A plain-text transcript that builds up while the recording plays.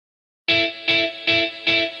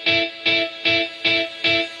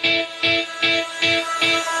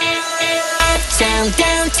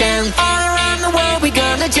down. All around the world we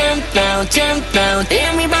gonna jump now, jump now.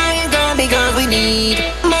 Everybody go because we need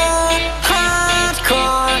more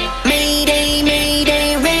hardcore. Mayday,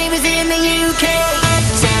 mayday, ravers in the UK.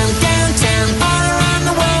 Uptown, downtown, all around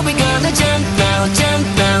the world we gonna jump now, jump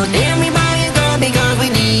now. Everybody go because we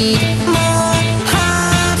need more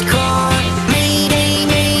hardcore. Mayday,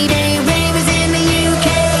 mayday, ravers in the UK.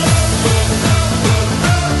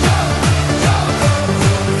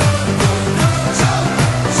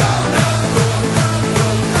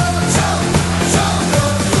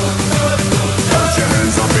 Put your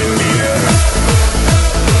hands up in the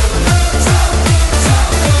air.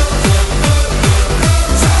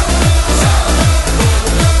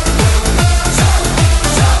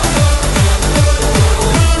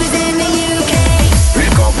 Ravers in the UK.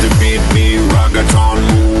 Pick up the beat, me reggaeton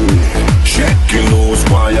move. Shake it loose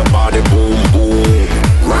while your body boom boom.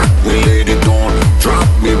 Rock me, lady, don't drop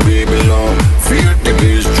me, baby love. Feel the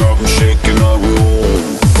bass drum shaking the room.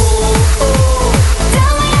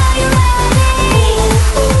 Tell me, are you ready?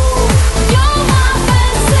 You're my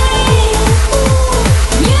fantasy.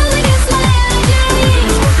 Music is my energy.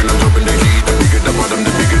 It's rocking, I'm dropping the heat. The bigger the bottom,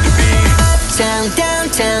 the bigger the beat. Uptown,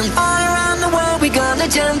 downtown, all around the world we gonna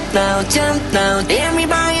jump now, jump now.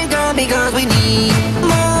 Everybody go because we need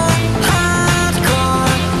more hardcore.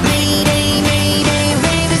 Mayday, mayday,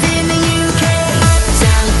 ravers in the UK.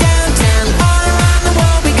 Uptown, downtown, all around the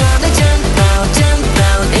world we gonna jump now, jump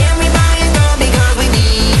now. Everybody go because we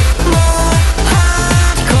need more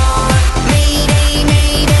hardcore. Mayday,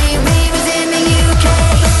 mayday, ravers in the UK.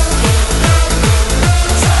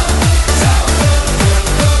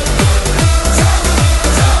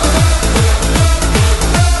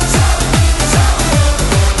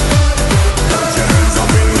 Put your hands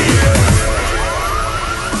up in the air.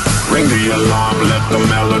 Ring the alarm, let the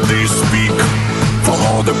melody speak. For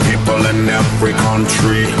all the people in every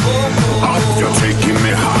country. Up, you're taking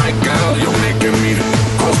me high, girl, you're making me.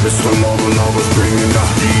 Cause Mr. Lover, lover's bringing the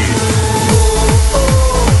heat.